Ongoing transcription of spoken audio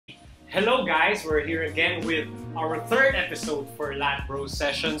Hello guys, we're here again with our third episode for Lat Bros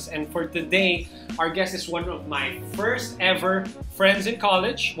Sessions, and for today, our guest is one of my first ever friends in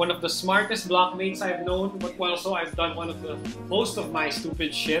college, one of the smartest blockmates I've known, but also I've done most of my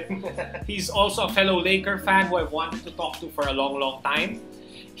stupid shit. He's also a fellow Laker fan who I've wanted to talk to for a long time.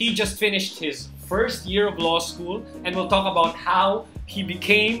 He just finished his first year of law school, and we'll talk about how he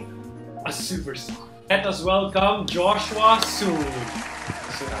became a superstar. Let us welcome Joshua Soon.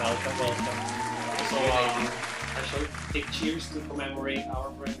 Welcome. So, I shall take cheers to commemorate our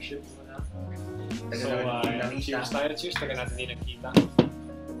friendship. So, cheers tayo. Cheers, taga natin din nagkita.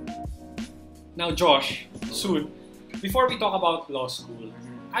 Now, Josh, Soon, before we talk about law school,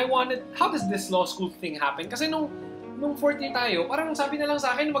 how does this law school thing happen? Kasi nung fourth year tayo, parang sabi na lang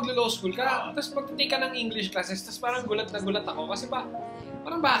sa akin, maglo-law school ka, tapos mag-take ka ng English classes, tapos parang gulat na gulat ako. Kasi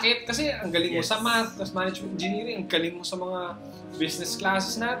parang bakit? Kasi ang galing mo sa math, tapos management engineering, ang galing mo sa mga business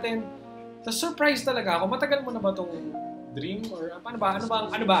classes natin. Tapos surprise talaga ako. Matagal mo na ba itong dream? Or paano ba?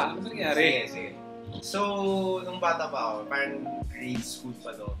 Ano nangyari? Sige. So, nung bata pa ako, parang grade school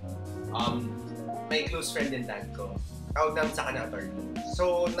pa to, may close friend din dad ko. Tawag namin sa kanya attorney.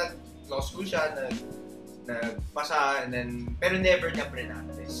 So, nag-law school siya, nagpasa, pero never niya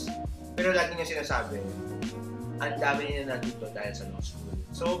pre-practice. Pero lagi niya sinasabi, ang dami niya natuto dahil sa law school.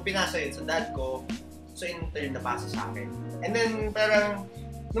 So, pinasa yun sa dad ko, so in turn napasa sa akin. And then, parang,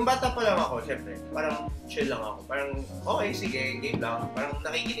 nung bata pa lang ako, syempre, parang chill lang ako. Parang, okay, sige, game lang. Parang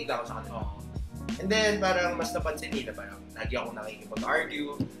nakikinig lang ako sa kanila. And then, parang mas napansin nila, parang lagi ako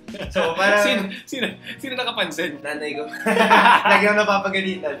nakikipag-argue. So, parang... Sino nakapansin? Nanay ko. Lagi ako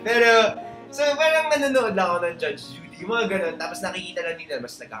napapagalitan. Pero, so parang nanonood lang ako ng Judge Judy, mga ganun. Tapos nakikita lang nila,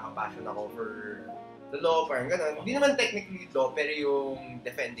 mas nagkaka-passion ako for the law, parang ganun. Hindi naman technically law, pero yung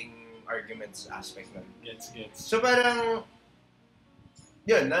defending arguments aspect nun. Gets. So parang,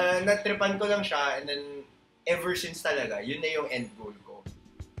 yun, natripan ko lang siya, and then ever since talaga, yun na yung end goal ko.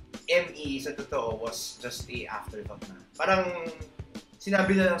 ME, sa totoo, was just a afterthought na. Parang,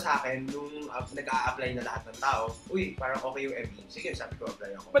 sinabi na lang sa akin, nung nag-a-apply na lahat ng tao, uy, parang okay yung ME. Sige, sabi ko,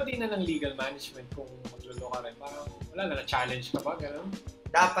 apply ako. Ba't di na ng legal management kung maglolo ka rin? Parang, wala na, na-challenge ka ba? Ganun?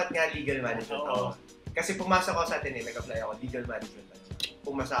 Dapat nga legal management ako. Kasi pumasok ako sa Ateneo, nag-apply ako, legal management ako.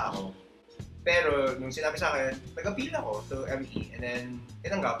 Pumasa ako. Pero, nung sinabi sa akin, nag-appeal ako to ME, and then,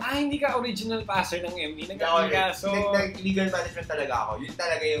 tinanggap. Hindi ka original passer ng ME, nag-appeal ka, so... Nag-legal management talaga ako. Yun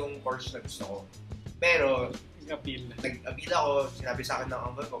talaga yung course na gusto ko. Pero, nag-appeal ako, sinabi sa akin ng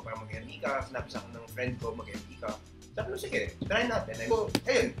uncle ko, para mag-ME ka, sinabi sa akin ng friend ko, mag-ME ka. Sabi ko, sige, try natin.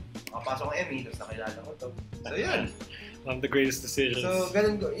 Ayun, makapasok ng ME, tapos nakilala ko to. So, yun. One of the greatest decisions. So,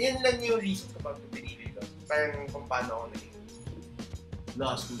 ganun ko. Yun lang yung reason ko pag pinili ko. Parang kung paano ako naging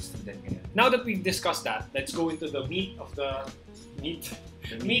law school student ngayon. Now that we've discussed that, let's go into the meat of the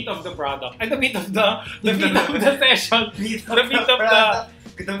product. And the meat of the session. The meat of the...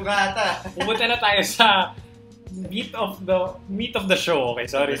 Gutom ka ata. Pumunta na tayo sa meat of the show. Okay,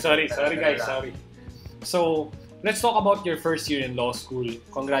 sorry guys. So, let's talk about your first year in law school.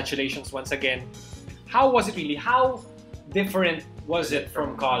 Congratulations once again. How was it really? How different was it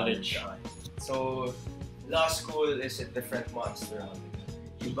from college? So, law school is a different monster.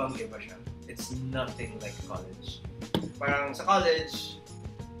 Ibang-iba siya. It's nothing like college. Parang sa college,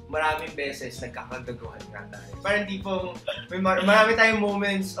 maraming beses nagkakagaguhan nga tayo. Parang tipong, marami tayong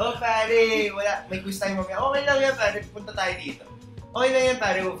moments, oh pare, may quiz tayo mamaya, okay lang yan pare, punta tayo dito. Okay lang yan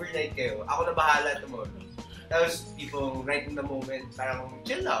pare, overnight kayo. Ako na bahala tomorrow. Tapos tipong right in the moment, parang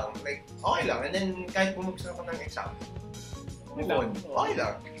chill lang, like okay lang. And then kahit bumagsak ako ng exam, okay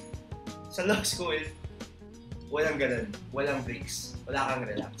lang. Sa law school, walang ganun, walang breaks, wala kang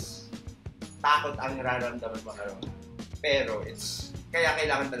relax. Takot ang nararamdaman mo karon. Pero kaya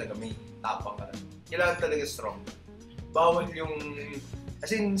kailangan talaga may tapang ka rin. Kailangan talaga strong. Bawal yung,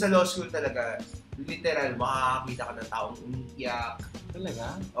 as in sa law school talaga, literal, makakakita ka ng taong umiiyak. Talaga?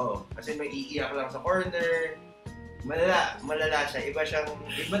 Oo, kasi may iiyak lang sa corner. Malala siya.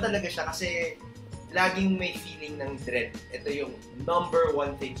 Iba talaga siya kasi laging may feeling ng dread. Ito yung number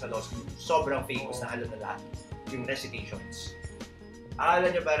one thing sa law school. Sobrang famous na alam na lahat. Yung recitations. Akala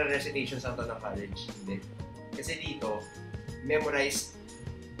nyo parang recitations ang to ng college? Hindi. Kasi dito, memorized,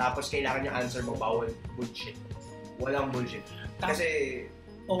 tapos kailangan yung answer mo, bawal bullshit. Walang bullshit. Kasi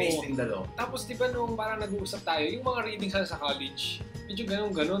based in the law. Tapos di ba nung parang nag-uusap tayo, yung mga readings sa college, medyo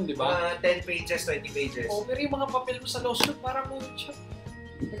ganun, di ba? Mga 10 pages, 20 pages. Pero yung mga papel mo sa law school, parang bullshit.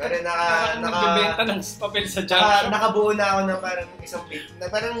 Pero nagbebenta ng papel sa junk shop. Nakabuo na ako ng parang isang page,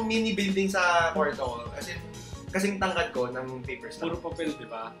 na parang mini building sa kwarto ko. Kasi kasing tangkad ko ng papers Puro papel, di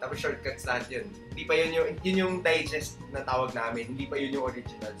ba? Tapos shortcuts lahat yun. Hindi pa yun yung digest na tawag namin. Hindi pa yun yung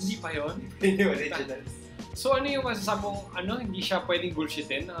originals. Hindi pa yun? Hindi pa yun yung originals. So ano yung masasabi mong, hindi siya pwedeng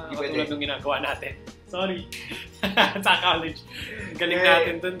bullshitin? Katulad ng ginagawa natin. Sorry. Sa college. Galing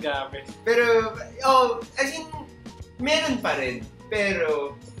natin dun, gabi. Pero, as in, meron pa rin.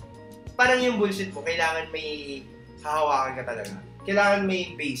 Pero, parang yung bullshit mo, kailangan may hahawakan ka talaga. Kailangan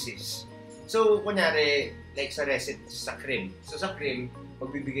may basis. So, kunyari, like sa sa crim. So, sa crim,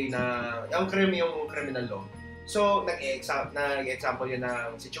 magbibigay na, yung crim yung criminal law. So, nag-example yun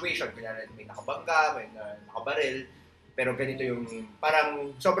ng situation. Kunyari, may nakabangga, may nakabaril. Pero ganito yung,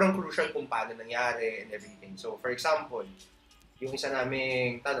 parang sobrang crucial kung paano nangyari and everything. So, for example, yung isa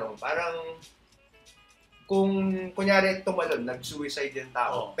naming tanong, parang, kung kunyari tumalon, nag-suicide yung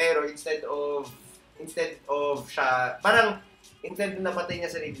tao. Pero instead of siya, parang, instead na napatay niya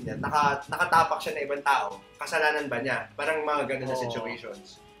sarili niya, nakatapak siya na ibang tao, kasalanan ba niya? Parang mga ganun na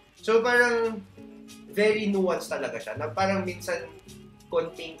situations. So, parang, very nuanced talaga siya. Na parang minsan,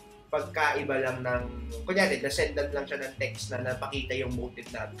 konting pagkaiba lang ng, kunyari, nasendan lang siya ng text na napakita yung motive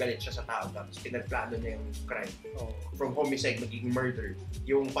na galit siya sa tao, tapos pinagplano niya yung crime. From homicide, magiging murder.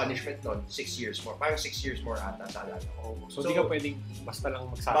 Yung punishment nun, 6 years more. Parang 6 years more ata sa alala ko. So, di ka pwedeng basta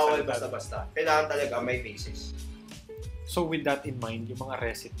lang magsasalita. Bawal basta-basta. Kailangan talaga may basis. So, with that in mind, yung mga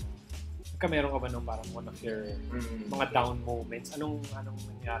recit mo, meron ka ba nung parang one of your mga down moments? Anong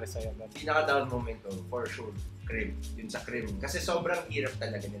nangyari sa'yo? Pinaka-down moment ko, for sure, crim. Yun sa crim. Kasi sobrang hirap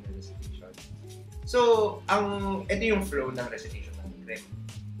talaga ng recitation. So, ito yung flow ng recitation ng crim.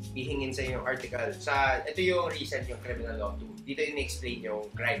 Ihingin sa yung article. Ito yung recent, yung criminal law 2. Dito in-explain yung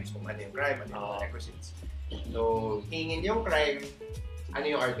crimes, kung ano yung crime, ano yung requisites. So, hingin yung crime, ano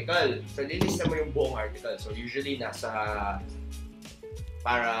yung article. So, lilista mo yung buong article. So, usually nasa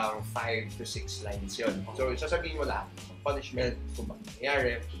parang 5 to 6 lines yun. So, sasabihin mo lahat. Punishment, kung bakit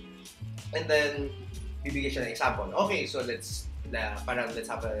nangyari. And then, bibigyan siya ng example. Okay, so let's have an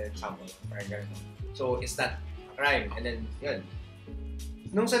example. Parang ganito. So, is that a crime? And then, yun.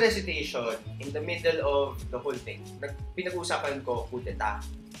 Nung sa recitation, in the middle of the whole thing, pinag-usapan ko coup d'etat.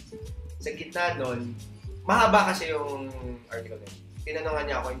 Sa gitna nun, mahaba kasi yung article na yun. Tinanungan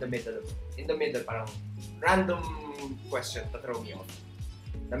niya ako in the middle, parang random question to throw me off.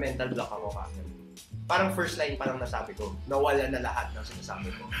 Na mental block ako kagad. Parang first line pa lang nasabi ko, nawala na lahat ng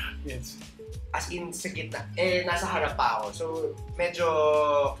sinasabi ko. Yes. As in, sa gitna. Nasa harap pa ako. So, medyo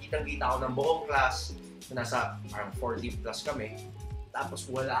kitang-kita ako ng buong class. Nasa parang 40 plus kami. Tapos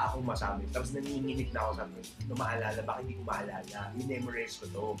wala akong masabi. Tapos naninginig na ako sa akin. Hindi ko maalala. Bakit hindi ko maalala? Minemorize ko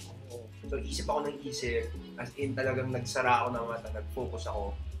to. So, isip ako ng isip. As in, talagang nagsara ako ng mata. Nag-focus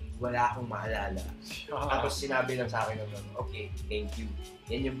ako. Wala akong maalala. Tapos sinabi lang sa akin ng okay, thank you.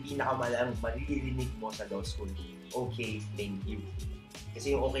 Yan yung pinakamalang maririnig mo sa law school. Okay, thank you.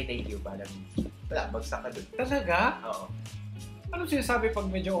 Kasi yung okay, thank you, parang wala, bagsak ka dun. Talaga? Oo. Anong sinasabi pag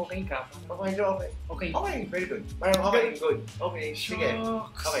medyo okay ka? Pag medyo okay. Okay. Okay, very good. Parang okay, good. Okay, sige.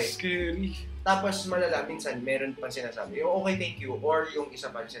 Okay. Scary. Tapos malala, minsan meron pang sinasabi, yung okay, thank you, or yung isa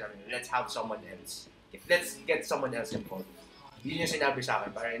pa sinabi, let's have someone else. Let's get someone else involved. Yun yung sinabi sa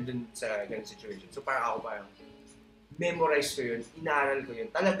akin, parang dun sa ganung situation. So parang ako parang memorize ko yun, inaral ko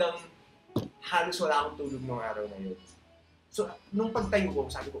yun. Talagang halos wala akong tulog nung araw na yun. So nung pagtayo ko,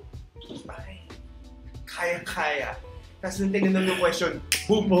 sabi ko, ay, kaya-kaya. Tapos nung tinanong yung question,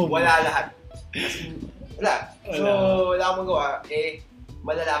 boom, wala lahat. Wala. So wala akong magawa.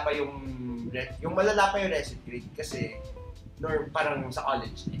 Malala pa yung recit grade kasi parang sa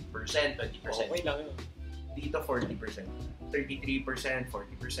college, 8%, 20%. Okay lang yun. Dito 40%, 33%,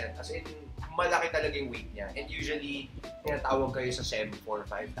 40%. As in, malaki talaga yung weight niya. And usually, tinatawag kayo sa SEM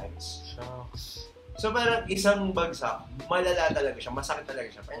 4-5 times. Shucks. So parang isang bagsak, malala talaga siya, masakit talaga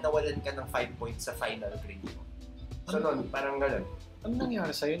siya. Parang nawalan ka ng 5 points sa final grade mo. So nun, parang gano'n. Ano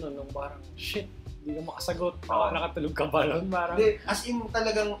nangyari sa'yo nun? Nung parang, shit, hindi ka makasagot. Nakatulog ka ba nun? Parang... As in,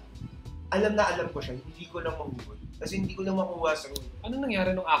 talagang, alam ko siya, hindi ko lang mahugot. Kasi hindi ko lang makuha sa... Ano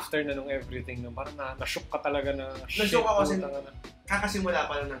nangyari nung after na nung everything? Nung parang na-shock ka talaga na... Na-shock ako kasi kakasimula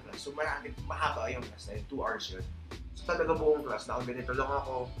pa lang ng class. So mahaba yung class na yun, 2 hours yun. So talaga buong class na ganito lang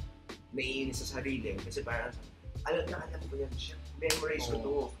ako naiinis sa sarili. Kasi parang, alam ko yan siya. Memorize ko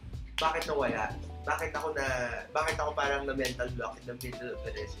to. Bakit nawala? Bakit ako parang na mental block in the middle of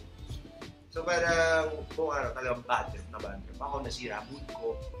the lesson? So parang buong araw talagang bad trip. Ako nasira mood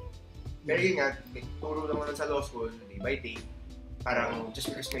ko. Pero yun nga, turo lang naman sa law school, day by day. Parang just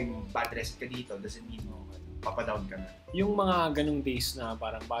because may bad rest ka dito, doesn't mean papadown ka na. Yung mga ganung days na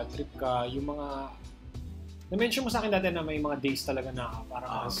parang bad trip ka, yung mga Na-mention mo sa akin dati na may mga days talaga na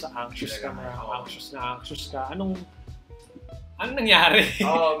parang anxious ka, anxious ka. Anong nangyari?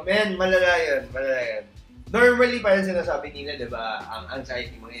 Malala yun. Normally, parang sinasabi nila, di ba, ang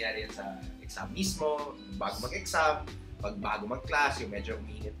anxiety mangyayari yan sa exam mismo, bago mag-exam, bago mag-class, yung medyo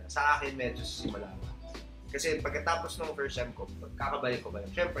uminit na. Sa akin, medyo simula pa. Kasi pagkatapos ng first sem ko, pagkakabalik ko ba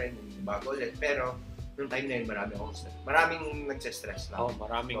lang, syempre, bago ulit. Pero, nung time na yun, maraming nagsistress lang.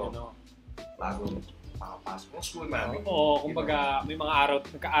 Maraming bago makapasok ng school, maraming. Kumbaga, may mga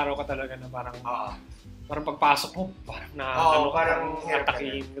nagka-araw ka talaga na parang pagpasok mo, parang parang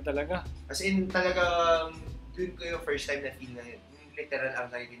natakihin ka talaga. As in, talagang, dun ko yung first time na feel na literal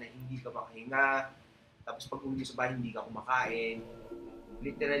anxiety na hindi ka makahinga. Tapos pag uwi sa bahay, hindi ka kumakain.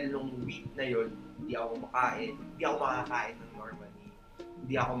 Literal nung week na yun, hindi ako makakain ng normally.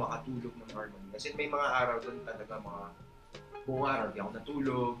 Hindi ako makatulog ng normally. Kasi may mga araw doon talaga buong araw, hindi ako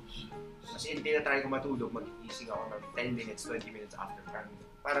natulog. As in, tinatry ko matulog, magigising ako ng 10 minutes, 20 minutes after.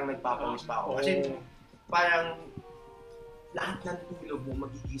 Parang nagpapawis pa ako. Kasi parang lahat ng tulog mo,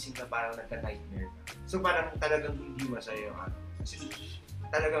 magigising ka parang nagka-nightmare ka. So parang talagang hindi masaya yung Kasi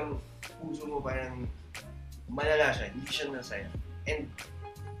talagang puso mo parang malala siya, hindi siya nasaya. And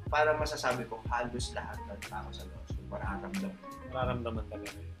parang masasabi ko, halos lahat ng tao sa law school, mararamdaman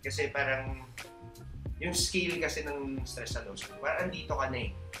talaga. Kasi parang yung scale kasi ng stress sa law school, parang andito ka na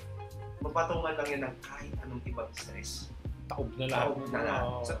eh. Mapatungan lang yan ng kahit anong ibang stress. Taob na lang.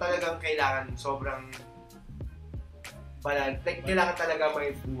 So talagang kailangan sobrang kailangan talaga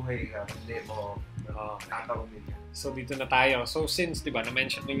may buhay ka, hindi mo tatawagin yan. So dito na tayo. So since, di ba,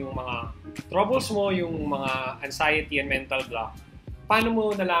 na-mention mo yung mga troubles mo, yung mga anxiety and mental block, paano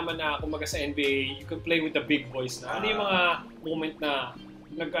mo nalaman na kumbaga sa NBA, you can play with the big boys na? Ano yung mga moment na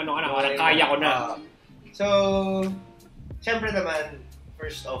kaya ko na? So, syempre naman,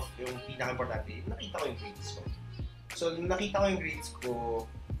 first off, yung pinaka-importante, nakita ko yung grades ko. So, nakita ko yung grades ko,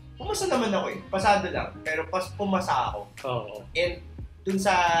 pumasa naman ako eh. Pasado lang. Pero pumasa ako. And dun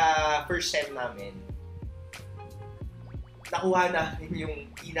sa first sem namin, nakuha namin yung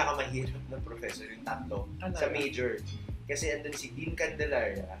pinakamahirap na professor, yung tatlo, sa major. Kasi andun si Dean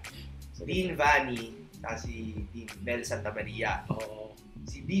Candelaria, Dean Vanny, at si Dean Mel Santa Maria.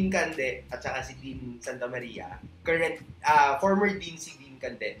 Si Dean Cande at saka si Dean Santa Maria, former Dean si Dean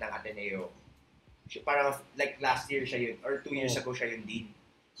Cande ng Ateneo. Parang like last year siya yun, or 2 years ago siya yung Dean.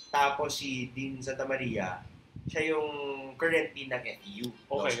 Tapos si Dean Santa Maria, siya yung current Dean ng FEU.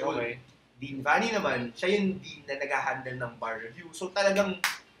 Okay. Dean Vanny naman, siya yung Dean na nag-handle ng bar review. So talagang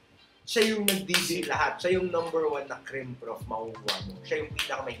siya yung nag-deal lahat. Siya yung number 1 na crim prof makukuha mo. Siya yung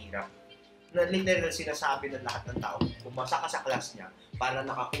pinakamahirap. Na literal sinasabi ng lahat ng tao, pumasa ka sa class niya para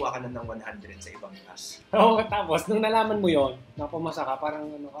nakakuha ka na ng 100 sa ibang class. Tapos nung nalaman mo yon, na pumasa ka,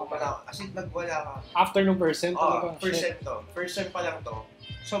 parang Kasi nagwala ka. After nung first sem? First sem pa lang to.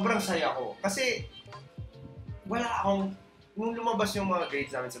 Sobrang saya ko. Kasi wala akong, nung lumabas yung mga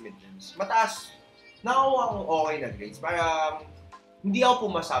grades namin sa midterms, mataas, nakakuha akong okay na grades. Parang, hindi ako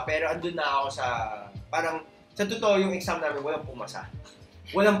pumasa, pero andun na ako parang, sa totoo yung exam namin, walang pumasa.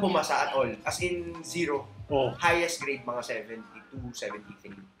 Walang pumasa at all. As in, 0. Highest grade, mga 72,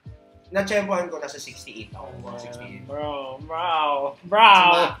 73. Na-champion ko, nasa 68 ako. Mga 68. Bro!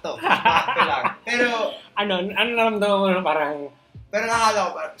 Sumakto lang. Pero, ano naramdaman mo na parang... Pero nakakala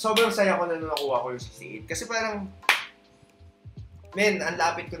ko, sobrang saya ko na nung nakuha ko yung 68. Kasi parang, ang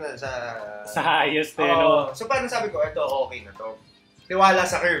lapit ko na sa highest no? So parang sabi ko, ito okay na to. Tiwala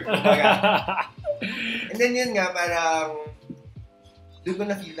sa curve. And then yun nga, parang, doon ko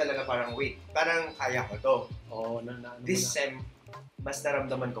na-feel talaga parang, wait, parang kaya ko to. This sem, mas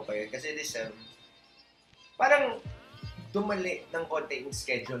naramdaman ko pa yun. Kasi this sem, parang dumali ng konti yung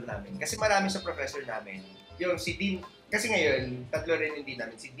schedule namin. Kasi marami sa professor namin. Yung si Dean, kasi ngayon, tatlo rin yung Dean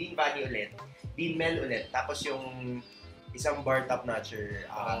namin. Si Dean Vanny ulit, Dean Mel ulit, tapos yung isang bar top-notcher,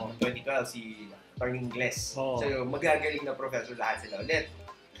 2012, si Attorney Ingles. So, magagaling na professor lahat sila ulit.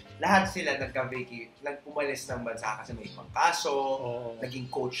 Lahat sila nagpumalis ng bansa kasi may ibang kaso, naging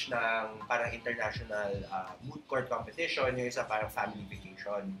coach ng parang international moot court competition, yung isa parang family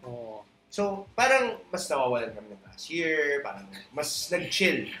vacation. So, parang mas nawawalan kami ng last year, parang mas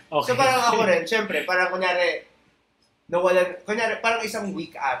nag-chill. So, parang ako rin, syempre, parang kunyari, parang isang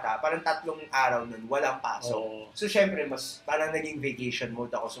week ata, parang 3 araw nun, walang pasok. So, syempre, mas parang naging vacation mode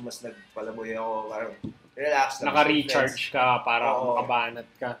ako, so mas nagpalaboy ako, parang relax na. Naka-recharge ka para makabanat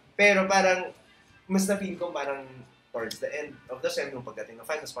ka. Pero parang, mas na-feel ko parang towards the end of the sem, nung pagdating ng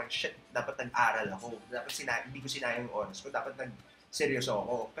finals, parang shit, dapat nag-aral ako. Dapat hindi ko sinayang yung oras ko, dapat nag-seryoso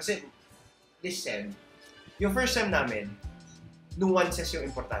ako. Kasi, this sem, yung first sem namin, nuances yung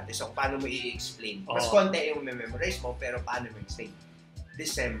importante. So, paano mo i-explain. Mas konti yung memorize mo, pero paano mo i-explain.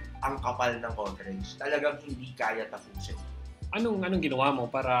 This sem, ang kapal ng coverage. Talagang hindi kaya tapusin. Anong ginawa mo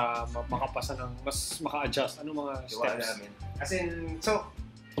para makapasa ng mas maka-adjust? Anong mga tiwala steps? namin. As in, so,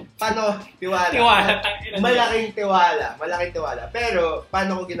 paano? Tiwala. Malaking tiwala. Pero,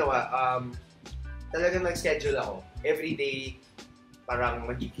 paano ko ginawa? Talagang nag-schedule ako. Every day, parang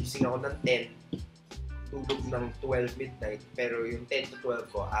magigising ako ng 10, tulog ng 12 midnight. Pero yung 10 to 12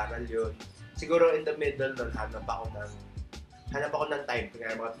 ko, aral yun. Siguro in the middle nun, hanap ako ng time.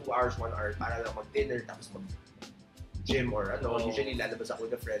 Kaya mga 2 hours, 1 hour para lang mag-dinner, tapos mag-gym or ano. Usually, lalabas ako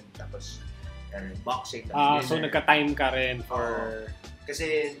with a friend, tapos boxing. So, nagka-time ka rin for...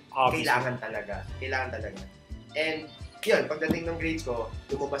 Kasi kailangan talaga. And yun, pagdating ng grades ko,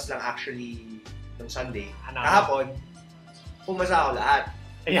 lumabas lang actually ng Sunday. Kahapon, pumasa ako lahat.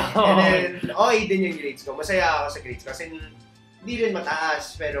 And then, din yung grades ko. Masaya ako sa grades ko. Kasi hindi rin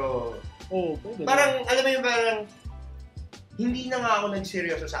mataas, pero parang, alam mo yung parang, hindi na nga ako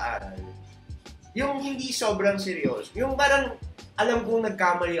nagseryoso sa aral. Yung hindi sobrang seryoso. Yung parang, alam kong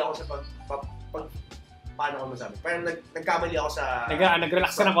nagkamali ako sa paano ko masabi? Parang nagkamali ako sa...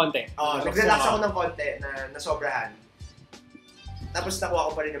 Nag-relax ka ng konti. Nag-relax ako ng konti na sobrahan. Tapos nakuha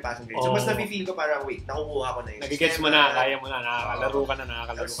ko pa rin yung passing grade. So mas nafe-feel ko parang, wait, nakukuha ko na yung nagigets mo na, kaya mo na, nakakalaro ka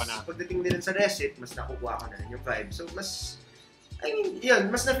na. Pagdating din sa recit, mas nakukuha ko na rin yung vibe. So mas, yun,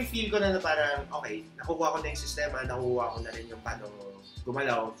 mas nafe-feel ko na parang, okay, nakukuha ko na yung sistema, nakukuha ko na rin yung paano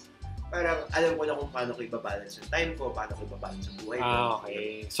gumalaw. Parang alam ko na kung paano ko ibabalance yung time ko, paano ko ibabalance yung buhay ko.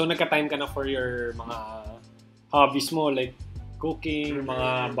 Okay. So nagka-time ka na for your mga hobbies mo, like cooking,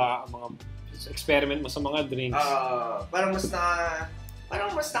 mga experiment mo sa mga drinks. Parang mas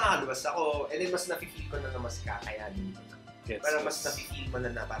nakakadwas ako, and then mas nafe-feel ko na mas kakayanin ko na. Parang mas nafe-feel mo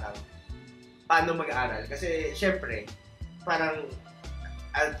na parang paano mag-aaral. Kasi syempre, parang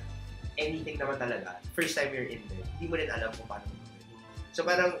anything naman talaga, first time you're in there, hindi mo rin alam kung paano mag-aaral. So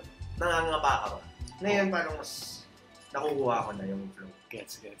parang nangangapa ka ba? Ngayon parang mas nakukuha ko na yung flow.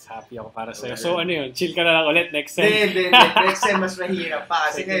 Gets. Happy ako para sa'yo. So ano yun? Chill ka na lang ulit next sem? Hindi. Next sem mas mahirap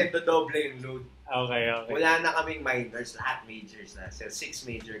pa. Kasi ngayon dodoble yung load. Okay. Wala na kaming minors. Lahat majors na. So 6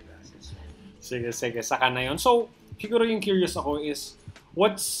 major classes. Sige. Saka na yun. So, siguro yung curious ako is,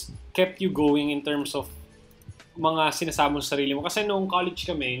 what's kept you going in terms of mga sinasama sa sarili mo? Kasi nung college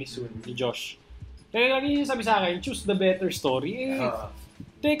kami, ni Sun, ni Josh, lagi yung sabi sa akin, choose the better story.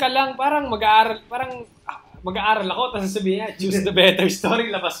 Teka lang, parang mag-aaral ako, tapos sabihin niya, choose the better story,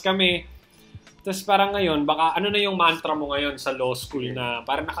 labas kami. Tapos parang ngayon, baka ano na yung mantra mo ngayon sa law school na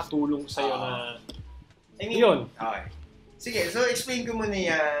parang nakatulong sa'yo na, yun. Okay. Sige, so explain ko muna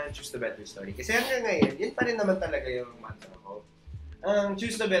yung choose the better story. Kasi hanggang ngayon, yun pa rin naman talaga yung mantra ko.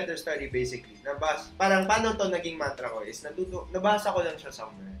 Choose the better story basically, parang paano to naging mantra ko is, nabasa ko lang siya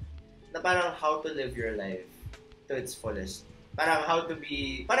somewhere, na parang how to live your life to its fullest. Parang how to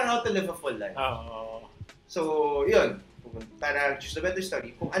live a full life. So, yun. Parang choose the better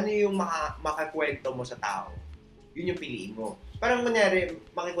story. Kung ano yung makakwento mo sa tao, yun yung piliin mo. Parang kunyari,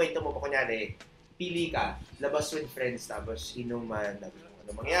 makikwento mo pa kunyari, pili ka, labas with friends, tapos inuman, tapos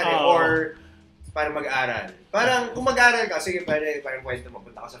ano mangyari, or parang mag-aral. Parang kung mag-aral ka, sige, parang kwento mo,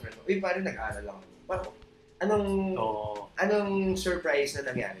 punta ka sa friend mo, parang nag-aral ako. Parang, anong surprise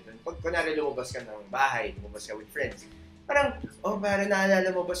na nangyari doon? Pag kunyari lumabas ka ng bahay, lumabas ka with friends, parang, parang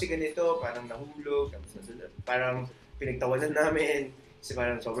naalala mo ba si ganito? Parang nahulog, parang pinagtawanan namin, kasi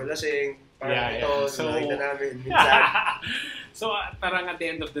parang sobrang lasing, parang so, nakita namin, minsan. So, parang at the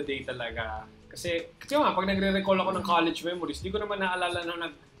end of the day talaga, kasi nga, pag nagre-recall ako ng college memories, di ko naman naalala nung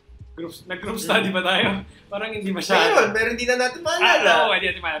nag-group study ba tayo? Parang hindi masyado. Pero hindi na natin maalala.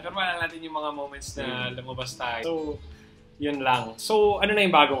 Hindi natin maalala. Pero maalala natin yung mga moments na lumabas tayo. So, yun lang. So, ano na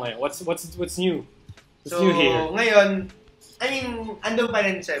yung bago ngayon? What's new? What's new here? So, ngayon, andun pa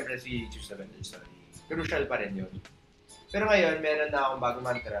rin siyempre si Choose the Better Story. Crucial pa rin yun. Pero ngayon, meron na akong bagong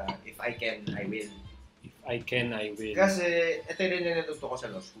mantra, if I can, I will. If I can, I will. Kasi, ito rin yung natuto ko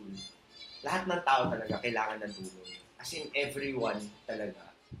sa law school. Lahat ng tao talaga kailangan ng tulong. As in, everyone talaga.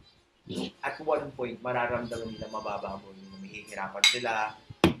 At one point, mararamdaman nila mababa mo, mahihirapan sila.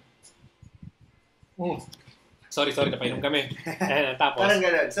 Sorry, napainom kami. Tapos? Parang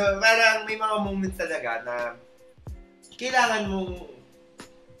ganun. So, parang may mga moments talaga na kailangan mong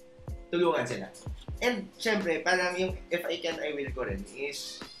tulungan sila. And, syempre, parang yung if I can, I will ko rin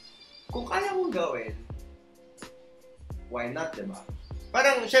is, kung kaya mong gawin, why not, diba?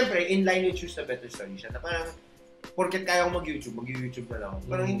 Parang, syempre, in line with Choose the Better Story siya, na parang, porket kaya kong mag-YouTube na lang.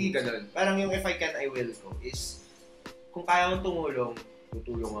 Parang hindi ganun. Parang yung if I can, I will ko is, kung kaya kong tumulong,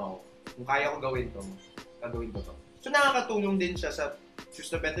 tutulong ako. Kung kaya kong gawin to, gagawin ko to. So nakakatulong din siya sa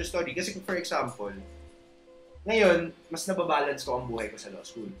Choose the Better Story. Kasi for example, ngayon, mas nababalance ko ang buhay ko sa law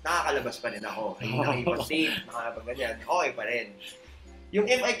school. Nakakalabas pa rin ako. Hindi nakikipag-date, nakakapag-ganyan. Okay pa rin. Yung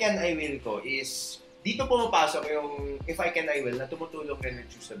If I Can, I Will ko is, dito pumapasok yung If I Can, I Will na tumutulong rin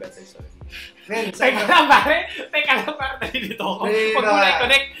with Choose the Better Story. Men, Teka lang pare, dito ako. Huwag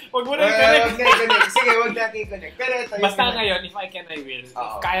mo na i-connect. Sige, huwag natin i-connect. Pero ito basta ngayon, If I Can, I Will. If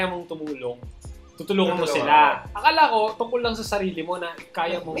kaya mong tumulong, tutulungan mo sila. Akala ko, tungkol lang sa sarili mo na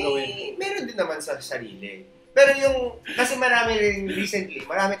kaya mong gawin. Meron din naman sa sarili. Pero yung, kasi marami rin recently,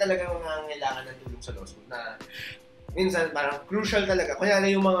 marami talaga mga kailangan ng tulong sa law school na minsan parang crucial talaga.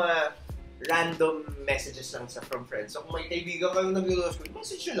 Kunyari yung mga random messages lang from friends. So kung may kaibigan kayo nag-law school,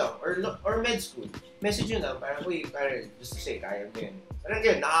 message nyo lang. Or med school, message nyo lang. Parang, parang just to say, kaya mo yun. Parang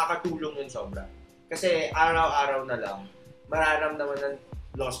yun, nakakatulong yun sobra. Kasi araw-araw na lang, mararamdaman ng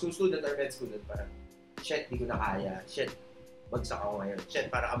law school student or med student, parang, shit, di ko na kaya. Shit, bagsak ako ngayon. Shit,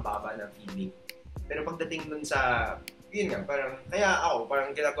 parang ang baba ng feeling. Pero pagdating nun sa, yun nga, parang, kaya ako,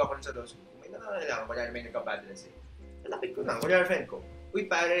 parang ginagawa ko sa law school. Kung may nakakailangan, kunyari may nagka-balance eh. Malapit ko na, kunyari friend ko. Uy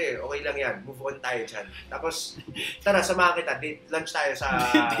pare, okay lang yan, move on tayo dyan. Tapos, tara, samahan kita, lunch tayo sa...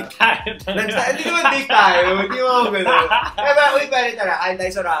 Date tayo. Hindi naman date tayo, hindi mo ako gano'n. Kaya uy pare, tara, kain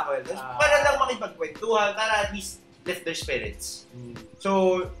tayo sa Rockwell. Para lang makipagkwentuhan, para at least lift their spirits.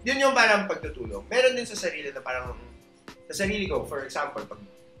 So, yun yung parang pagtutulong. Meron din sa sarili na parang, sa sarili ko, for example, pag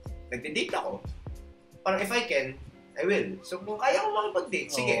nagde-date ako, parang if I can, I will. So, kung kaya ko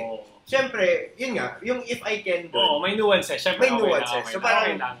makipag-date, sige. Siyempre, yun nga, yung if I can do. Oo, may nuances. Siyempre, may nuances. Okay, so,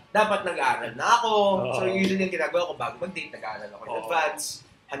 parang dapat nag-aaral na ako. So, usually yung ginagawa ko bago mag-date, nag-aaral ako in advance.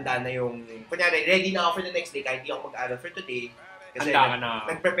 Handa na yung, kunyari, ready na ako for the next day kahit di ako mag-aaral for today. Kasi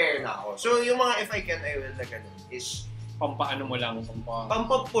nag-prepare na ako. So, yung mga if I can, I will na ganun is pampaano mo lang.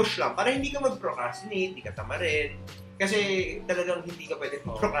 Pampapush lang. Para hindi ka mag-procrastinate, hindi ka tamarin. Kasi talagang hindi ka pwede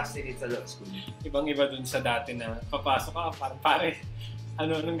procrastinate sa law school. Ibang-iba dun sa dati na papasok ka, parang pare,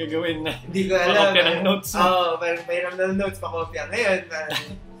 anong gagawin na? Hindi ko alam. Pakopya ng notes mo. Oo, parang mayroon ng notes, pakopya. Ngayon,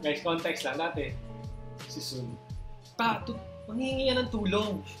 guys, context lang dati. Si Sun, manghihingi yan ng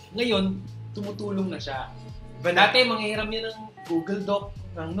tulong. Ngayon, tumutulong na siya. Dati, manghihiram yan ng Google Doc,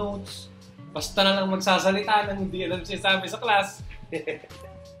 ng notes. Basta na lang magsasalita nang hindi alam siya sabi sa class.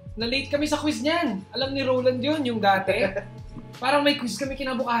 Na-late kami sa quiz niyan. Alam ni Roland yun, yung dati. Parang may quiz kami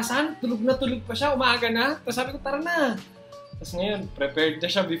kinabukasan. Tulog na tulog pa siya, umaga na. Tapos sabi ko, tara na. Tapos ngayon, prepared na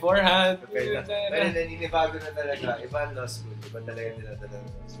siya beforehand. Prepared na. Pero naninibago na talaga. Iba ang law school. Iba talaga nila talaga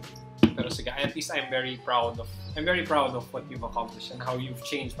law school. Pero sige, at least I'm very proud of what you've accomplished and how you've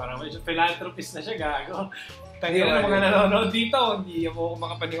changed. Parang medyo philanthropist na siya, gago. Tangina na mga nanonood dito, hindi ako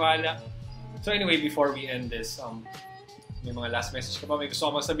makapaniwala. So anyway, before we end this, may mga last message ka pa? May gusto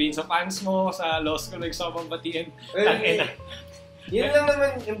ko sabihin sa fans mo, sa law school, may gusto ko batiin. Tangina. Yun lang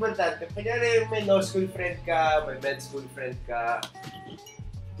naman importante. Kunyari may law school friend ka, may med school friend ka,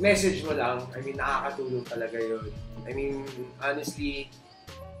 message mo lang. I mean, nakakatulong talaga yun. I mean, honestly,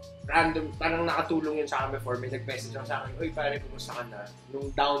 random, parang nakatulong yun sa akin before. May nag-message ako sa akin, uy pare, kumusta ka na? Nung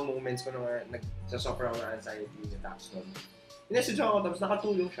down moments ko nung nagsasuffer ako ng anxiety na tax nun. Message ako, tapos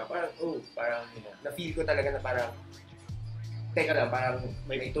nakatulong siya. Parang, parang, na-feel ko talaga na parang, teka lang, parang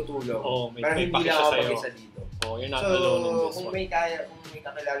may tutulong. Parang hindi lang ako mag-isa dito. You're not alone in this kung one. Kung may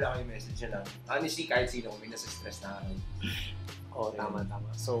kakilala ko yung message nyo lang, honestly, kahit sino, kung may nasa-stress na ako. Tama.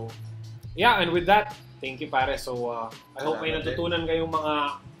 So, yeah, and with that, thank you pare. So, I hope may natutunan kayong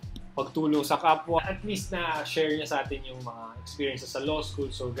mga pagtulong sa kapwa. At least na share niya sa atin yung mga experiences sa law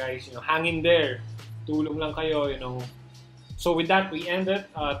school. So guys, hang in there. Tulong lang kayo, So with that, we end it.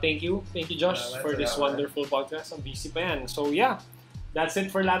 Thank you, Josh, for this wonderful podcast. Ang busy pa yan. So yeah, that's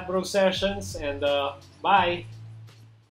it for Lat Bros Sessions, and bye!